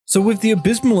So with the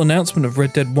abysmal announcement of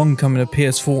Red Dead 1 coming to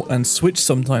PS4 and Switch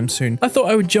sometime soon, I thought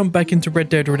I would jump back into Red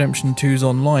Dead Redemption 2's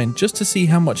online just to see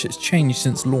how much it's changed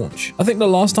since launch. I think the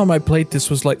last time I played this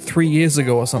was like 3 years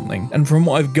ago or something, and from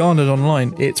what I've garnered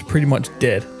online, it's pretty much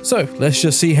dead. So let's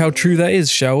just see how true that is,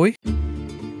 shall we?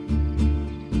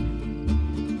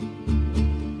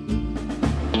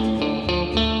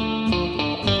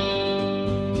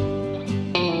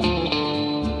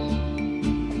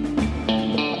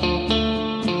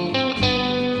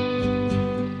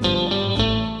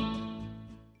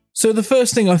 So the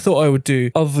first thing I thought I would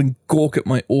do, other than gawk at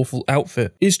my awful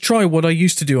outfit, is try what I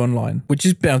used to do online, which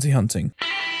is bounty hunting.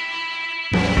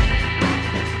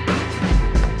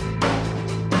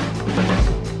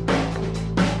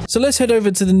 So let's head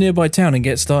over to the nearby town and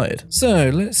get started. So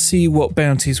let's see what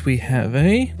bounties we have,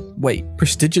 eh? Wait,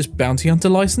 prestigious bounty hunter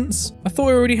license? I thought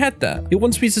I already had that. It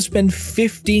wants me to spend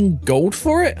 15 gold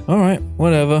for it? Alright,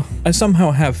 whatever. I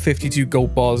somehow have 52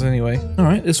 gold bars anyway.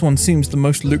 Alright, this one seems the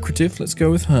most lucrative. Let's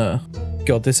go with her.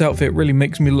 God, this outfit really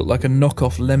makes me look like a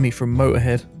knockoff Lemmy from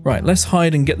Motorhead. Right, let's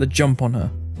hide and get the jump on her.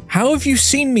 How have you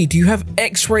seen me? Do you have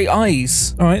X-ray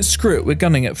eyes? Alright, screw it. We're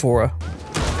gunning it for her.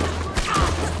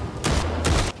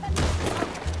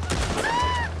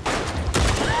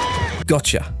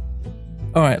 Gotcha.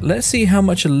 Alright, let's see how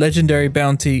much a legendary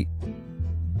bounty...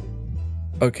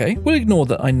 Okay, we'll ignore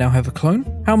that I now have a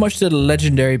clone. How much did a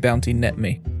legendary bounty net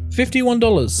me?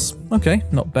 $51. Okay,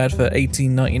 not bad for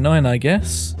 $18.99, I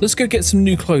guess. Let's go get some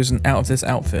new clothes and out of this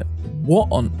outfit. What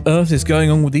on earth is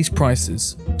going on with these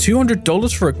prices?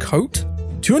 $200 for a coat?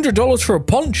 $200 for a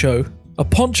poncho? A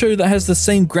poncho that has the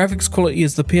same graphics quality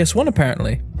as the PS1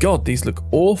 apparently. God, these look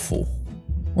awful.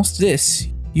 What's this?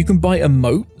 You can buy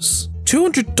emotes?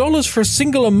 $200 for a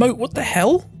single emote, what the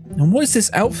hell? And what is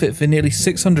this outfit for nearly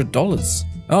 $600?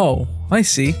 Oh, I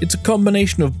see. It's a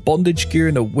combination of bondage gear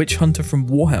and a witch hunter from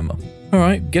Warhammer.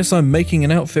 Alright, guess I'm making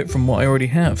an outfit from what I already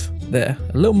have. There,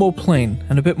 a little more plain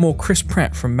and a bit more Chris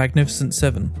Pratt from Magnificent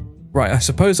 7. Right, I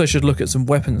suppose I should look at some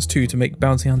weapons too to make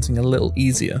bounty hunting a little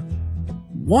easier.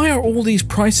 Why are all these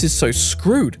prices so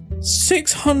screwed?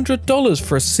 $600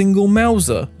 for a single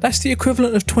Mauser. That's the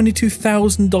equivalent of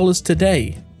 $22,000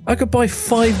 today. I could buy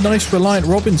 5 nice Reliant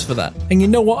Robins for that. And you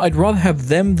know what? I'd rather have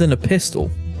them than a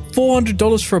pistol.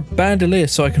 $400 for a bandolier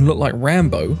so I can look like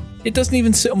Rambo. It doesn't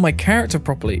even sit on my character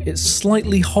properly. It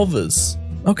slightly hovers.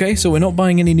 Okay, so we're not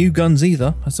buying any new guns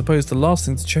either. I suppose the last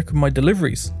thing to check are my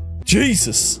deliveries.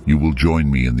 Jesus! You will join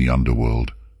me in the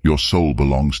underworld. Your soul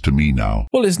belongs to me now.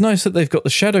 Well, it's nice that they've got the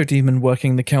Shadow Demon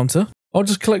working the counter. I'll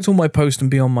just collect all my post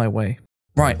and be on my way.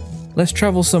 Right, let's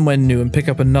travel somewhere new and pick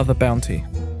up another bounty.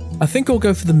 I think I'll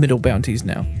go for the middle bounties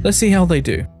now. Let's see how they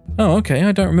do. Oh, okay,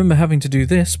 I don't remember having to do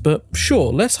this, but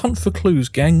sure, let's hunt for clues,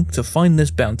 gang, to find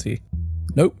this bounty.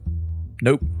 Nope.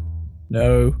 Nope.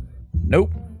 No.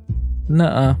 Nope.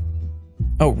 Nuh-uh.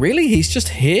 Oh, really? He's just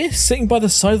here, sitting by the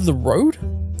side of the road?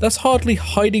 That's hardly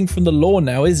hiding from the law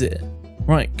now, is it?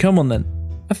 Right, come on then.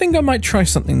 I think I might try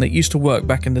something that used to work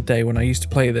back in the day when I used to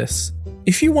play this.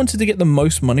 If you wanted to get the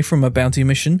most money from a bounty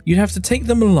mission, you'd have to take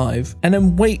them alive and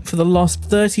then wait for the last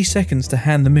 30 seconds to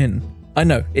hand them in. I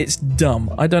know, it's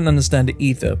dumb, I don't understand it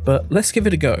either, but let's give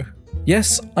it a go.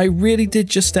 Yes, I really did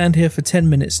just stand here for 10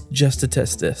 minutes just to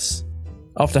test this.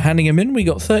 After handing him in, we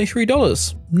got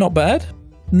 $33. Not bad.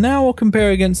 Now I'll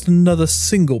compare against another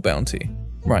single bounty.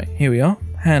 Right, here we are.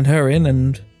 Hand her in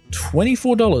and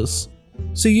 $24.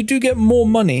 So you do get more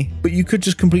money, but you could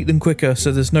just complete them quicker,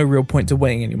 so there's no real point to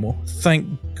waiting anymore. Thank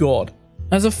God.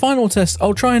 As a final test,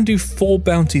 I'll try and do 4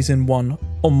 bounties in one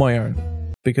on my own,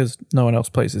 because no one else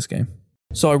plays this game.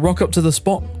 So I rock up to the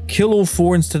spot, kill all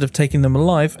 4 instead of taking them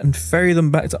alive, and ferry them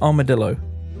back to Armadillo.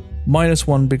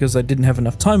 -1 because I didn't have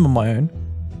enough time on my own,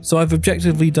 so I've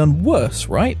objectively done worse,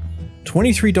 right?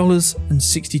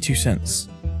 $23.62.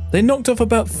 They knocked off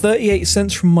about 38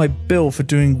 cents from my bill for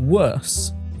doing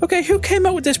worse. Okay, who came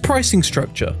up with this pricing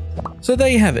structure? So there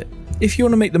you have it. If you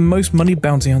want to make the most money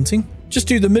bounty hunting, just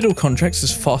do the middle contracts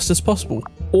as fast as possible,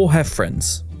 or have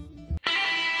friends.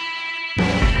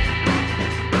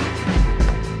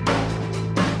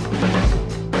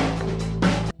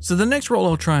 So the next role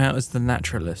I'll try out is the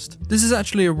Naturalist. This is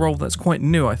actually a role that's quite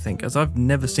new, I think, as I've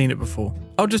never seen it before.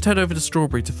 I'll just head over to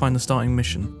Strawberry to find the starting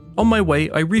mission. On my way,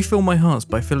 I refill my hearts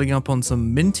by filling up on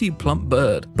some minty plump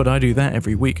bird, but I do that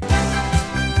every week.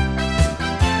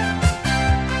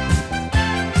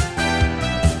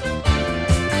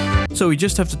 So we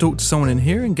just have to talk to someone in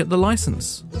here and get the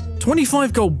license.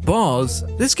 25 gold bars?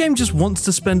 This game just wants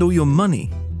to spend all your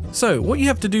money. So what you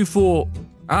have to do for...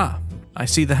 Ah, I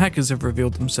see the hackers have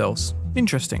revealed themselves.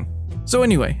 Interesting. So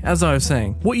anyway, as I was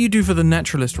saying, what you do for the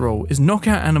Naturalist role is knock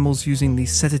out animals using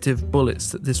these sedative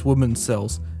bullets that this woman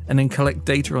sells, and then collect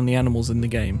data on the animals in the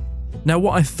game. Now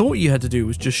what I thought you had to do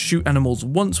was just shoot animals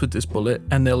once with this bullet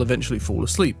and they'll eventually fall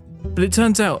asleep. But it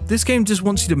turns out, this game just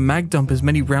wants you to mag dump as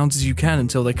many rounds as you can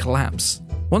until they collapse.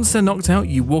 Once they're knocked out,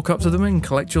 you walk up to them and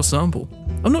collect your sample.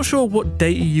 I'm not sure what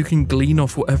data you can glean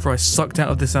off whatever I sucked out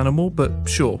of this animal, but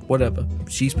sure, whatever,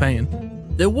 she's paying.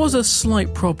 There was a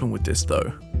slight problem with this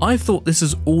though. I thought this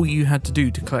is all you had to do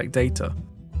to collect data.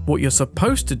 What you're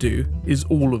supposed to do is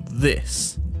all of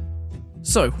this.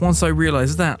 So once I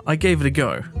realised that, I gave it a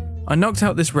go. I knocked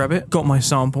out this rabbit, got my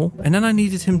sample, and then I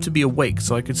needed him to be awake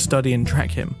so I could study and track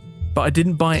him. But I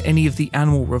didn't buy any of the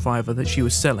animal reviver that she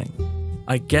was selling.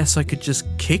 I guess I could just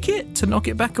kick it to knock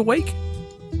it back awake?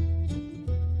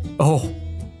 Oh,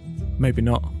 maybe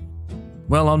not.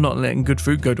 Well, I'm not letting good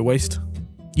food go to waste.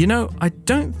 You know, I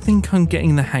don't think I'm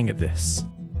getting the hang of this.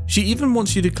 She even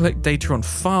wants you to collect data on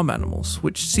farm animals,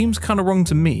 which seems kinda wrong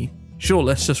to me. Sure,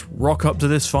 let's just rock up to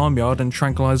this farmyard and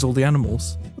tranquilize all the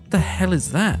animals. What the hell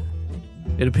is that?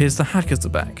 It appears the hackers are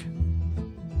back.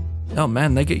 Oh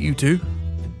man, they get you too.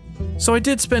 So I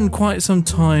did spend quite some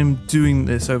time doing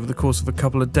this over the course of a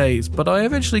couple of days, but I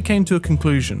eventually came to a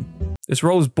conclusion. This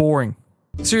role is boring.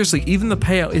 Seriously, even the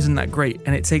payout isn't that great,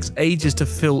 and it takes ages to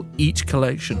fill each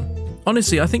collection.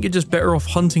 Honestly, I think you're just better off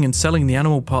hunting and selling the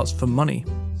animal parts for money.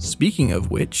 Speaking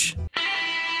of which...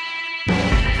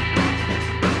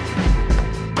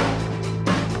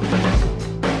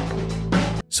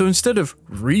 So instead of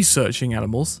researching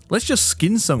animals, let's just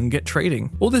skin some and get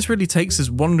trading. All this really takes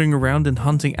is wandering around and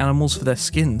hunting animals for their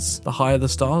skins. The higher the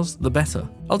stars, the better.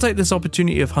 I'll take this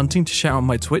opportunity of hunting to shout on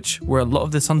my Twitch, where a lot of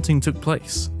this hunting took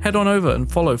place. Head on over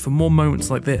and follow for more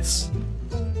moments like this.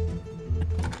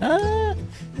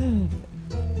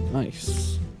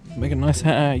 Nice. Make a nice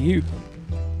hat out of you.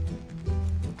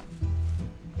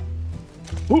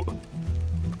 Ooh.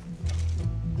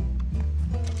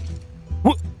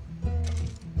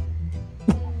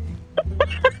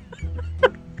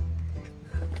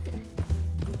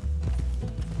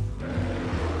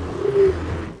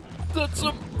 That's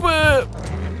a bear!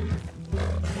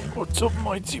 What's a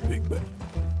mighty big bear?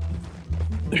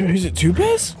 Is it two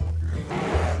bears?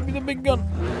 Give me the big gun.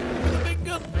 Give me the big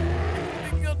gun.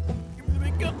 Give me the big gun. Give me the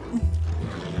big gun.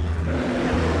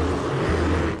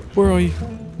 Where are you?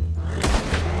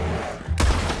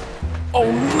 Oh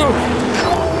no!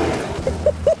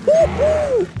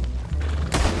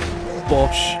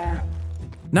 Bosh.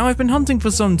 Now I've been hunting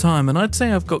for some time and I'd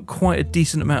say I've got quite a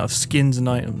decent amount of skins and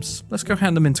items. Let's go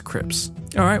hand them into Crips.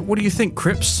 Alright, what do you think,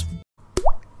 Crips?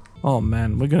 Oh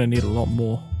man, we're gonna need a lot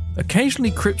more.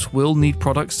 Occasionally Crips will need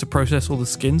products to process all the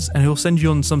skins and he'll send you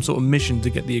on some sort of mission to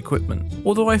get the equipment.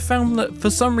 Although I found that for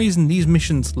some reason these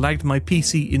missions lagged my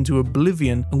PC into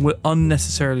oblivion and were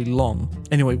unnecessarily long.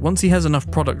 Anyway, once he has enough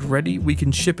product ready, we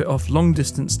can ship it off long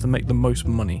distance to make the most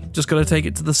money. Just gotta take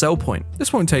it to the sell point.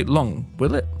 This won't take long,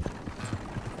 will it?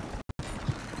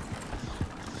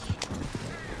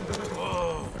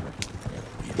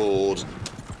 Bored,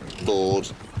 bored,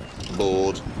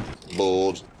 bored,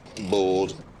 bored,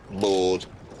 bored, bored,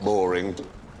 boring,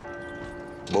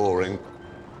 boring,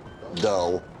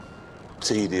 dull,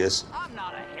 tedious,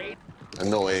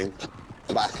 annoying,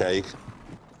 backache,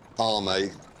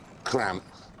 armache, cramp,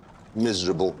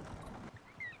 miserable.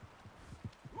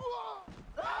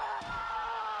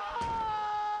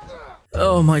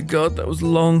 Oh my god, that was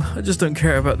long. I just don't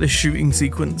care about this shooting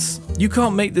sequence. You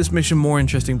can't make this mission more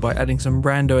interesting by adding some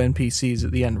rando NPCs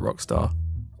at the end, Rockstar.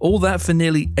 All that for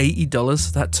nearly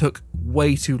 $80? That took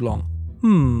way too long.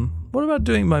 What about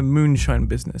doing my Moonshine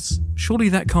business? Surely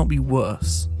that can't be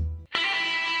worse.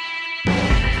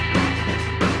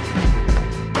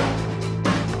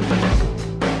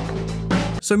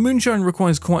 So Moonshine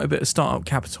requires quite a bit of startup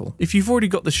capital. If you've already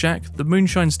got the shack, the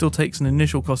Moonshine still takes an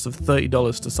initial cost of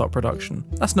 $30 to start production.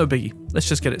 That's no biggie, let's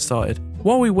just get it started.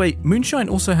 While we wait, Moonshine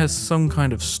also has some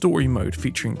kind of story mode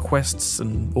featuring quests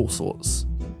and all sorts.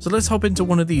 So let's hop into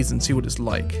one of these and see what it's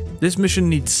like. This mission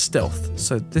needs stealth,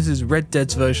 so this is Red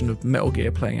Dead's version of Metal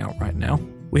Gear playing out right now.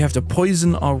 We have to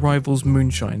poison our rival's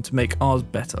Moonshine to make ours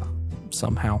better,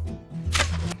 somehow.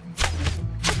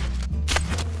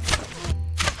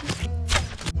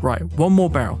 Right, one more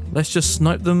barrel. Let's just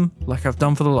snipe them like I've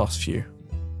done for the last few.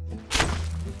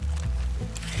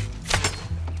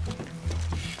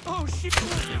 Oh shit!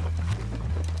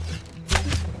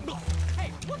 Hey,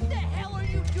 what the hell are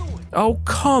you doing? Oh,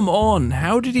 come on.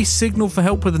 How did he signal for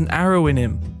help with an arrow in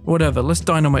him? Whatever, let's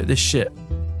dynamite this shit.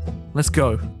 Let's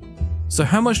go. So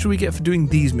how much do we get for doing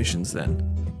these missions then?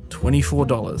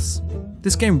 $24.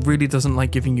 This game really doesn't like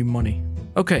giving you money.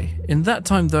 Okay, in that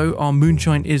time though, our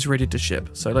Moonshine is ready to ship,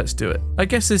 so let's do it. I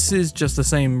guess this is just the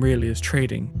same really as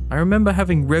trading. I remember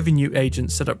having revenue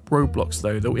agents set up roadblocks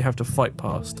though that we have to fight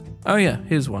past. Oh yeah,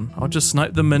 here's one. I'll just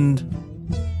snipe them and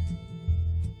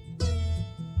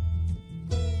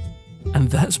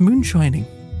that's moonshining.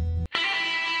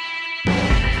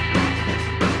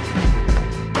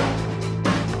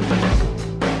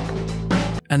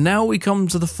 And now we come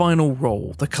to the final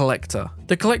role, the collector.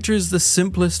 The collector is the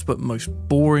simplest but most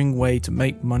boring way to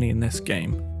make money in this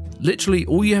game. Literally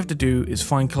all you have to do is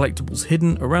find collectibles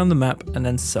hidden around the map and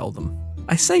then sell them.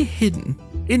 I say hidden.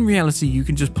 In reality, you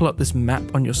can just pull up this map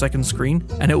on your second screen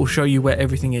and it will show you where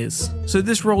everything is. So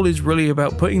this role is really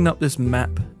about putting up this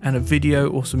map and a video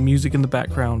or some music in the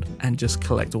background and just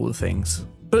collect all the things.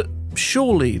 But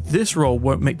surely this role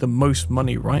won't make the most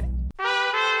money, right?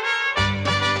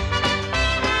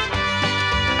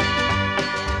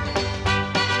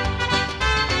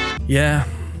 Yeah,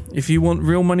 if you want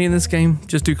real money in this game,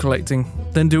 just do collecting.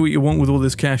 Then do what you want with all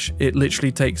this cash. It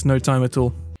literally takes no time at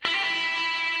all.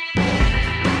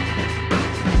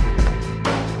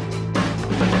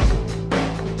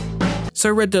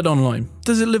 So Red Dead Online,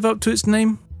 does it live up to its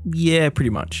name? Yeah,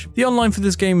 pretty much. The online for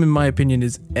this game, in my opinion,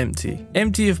 is empty.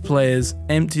 Empty of players,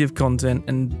 empty of content,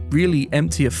 and really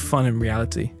empty of fun in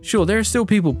reality. Sure, there are still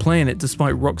people playing it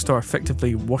despite Rockstar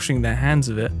effectively washing their hands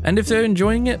of it, and if they're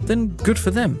enjoying it, then good for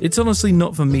them. It's honestly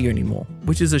not for me anymore,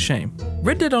 which is a shame.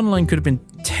 Red Dead Online could have been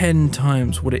 10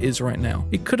 times what it is right now.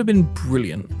 It could have been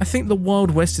brilliant. I think the Wild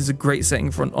West is a great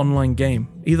setting for an online game,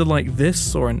 either like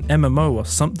this or an MMO or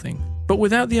something. But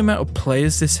without the amount of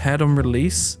players this had on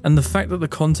release, and the fact that the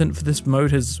content for this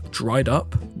mode has dried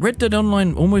up, Red Dead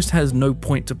Online almost has no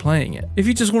point to playing it. If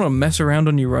you just want to mess around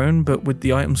on your own, but with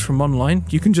the items from online,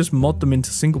 you can just mod them into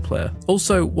single player.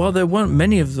 Also, while there weren't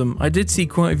many of them, I did see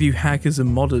quite a few hackers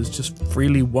and modders just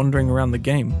freely wandering around the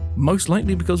game, most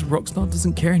likely because Rockstar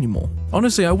doesn't care anymore.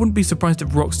 Honestly, I wouldn't be surprised if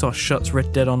Rockstar shuts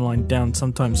Red Dead Online down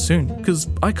sometime soon, because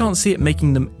I can't see it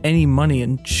making them any money,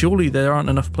 and surely there aren't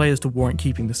enough players to warrant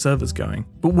keeping the servers going.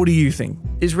 But what do you think?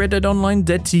 Is Red Dead Online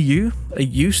dead to you? Are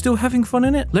you still having fun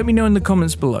in it? Let me know in the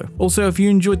comments below. Also, if you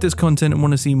enjoyed this content and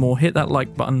want to see more, hit that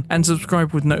like button and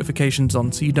subscribe with notifications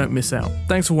on so you don't miss out.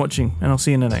 Thanks for watching, and I'll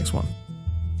see you in the next one.